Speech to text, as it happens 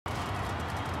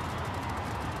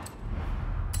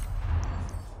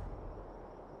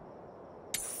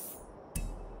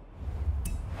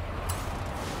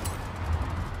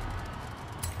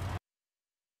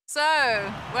So,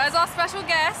 where's our special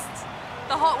guest?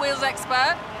 The Hot Wheels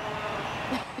expert?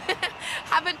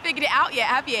 Haven't figured it out yet,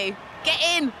 have you? Get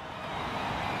in!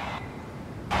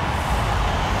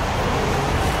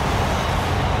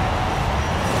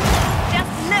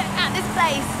 Just look at this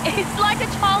place. It's like a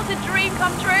childhood dream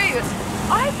come true.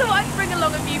 I thought I'd bring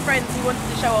along a few friends who wanted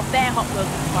to show off their Hot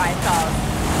Wheels inspired cars.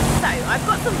 So, I've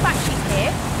got some fact sheets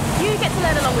here. You get to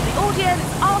learn along with the audience.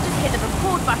 I'll just hit the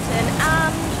record button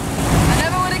and... I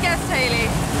never would have guessed, Hayley.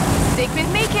 Stick with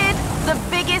me, kid. The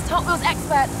biggest Hot Wheels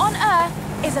expert on Earth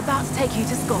is about to take you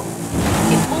to school.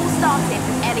 It all started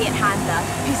with Elliot Handler,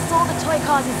 who saw the toy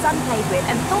cars his son played with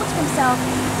and thought to himself,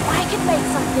 I could make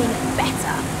something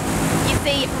better. You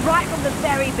see, right from the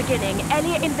very beginning,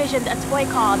 Elliot envisioned a toy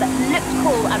car that looked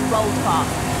cool and rolled fast,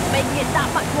 making it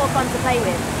that much more fun to play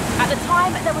with. At the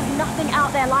time, there was nothing out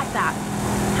there like that.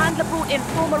 Handler brought in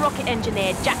former rocket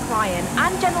engineer Jack Ryan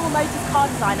and General Motors car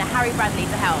designer Harry Bradley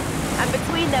to help. And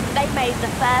between them, they made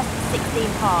the first 16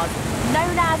 cars,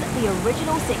 known as the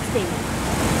original 16.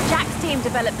 Jack's team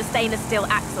developed the stainless steel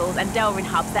axles and Delrin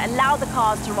hubs that allowed the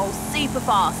cars to roll super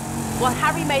fast, while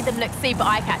Harry made them look super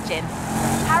eye-catching.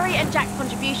 Harry and Jack's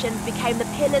contributions became the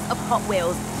pillars of Hot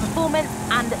Wheels, performance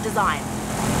and design.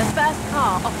 The first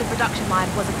car off the production line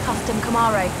was a custom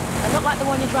Camaro, a lot like the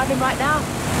one you're driving right now.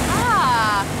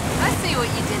 Ah, I see what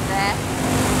you did there.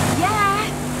 Yeah!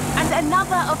 And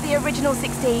another of the original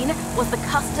 16 was the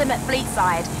custom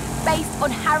Fleetside, based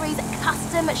on Harry's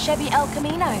custom Chevy El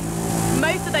Camino.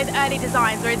 Most of those early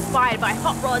designs were inspired by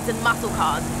hot rods and muscle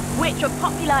cars, which were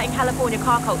popular in California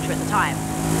car culture at the time.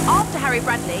 After Harry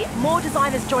Bradley, more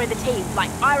designers joined the team,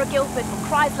 like Ira Guilford from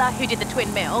Chrysler, who did the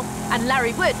Twin Mill, and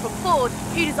Larry Wood from Ford,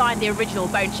 who designed the original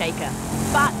Bone Shaker.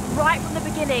 But right from the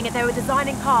beginning, they were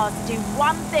designing cars to do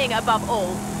one thing above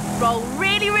all: roll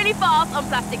really, really fast on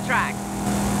plastic tracks.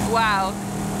 Wow,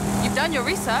 you've done your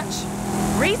research.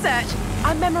 Research?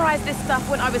 I memorized this stuff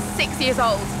when I was 6 years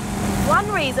old.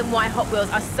 One reason why Hot Wheels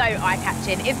are so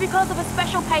eye-catching is because of a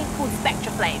special paint called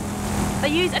Spectra Flame. They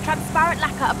use a transparent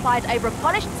lacquer applied over a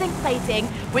polished zinc plating,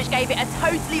 which gave it a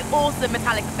totally awesome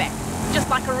metallic effect. Just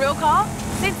like a real car.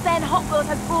 Since then, Hot Wheels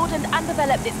has broadened and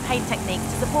developed its paint techniques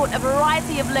to support a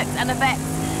variety of looks and effects.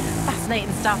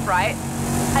 Fascinating stuff, right?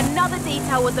 Another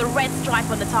detail was the red stripe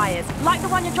on the tyres, like the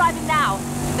one you're driving now.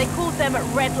 They called them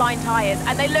red line tyres,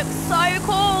 and they look so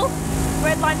cool.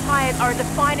 Red line tyres are a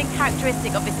defining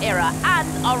characteristic of this era and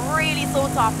are really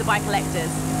sought after by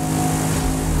collectors.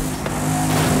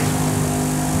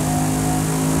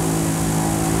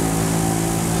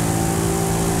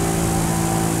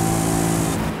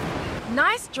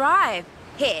 Nice drive.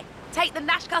 Here, take the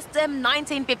Nash Custom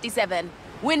 1957,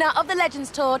 winner of the Legends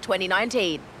Tour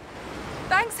 2019.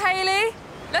 Thanks, Hayley.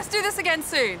 Let's do this again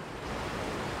soon.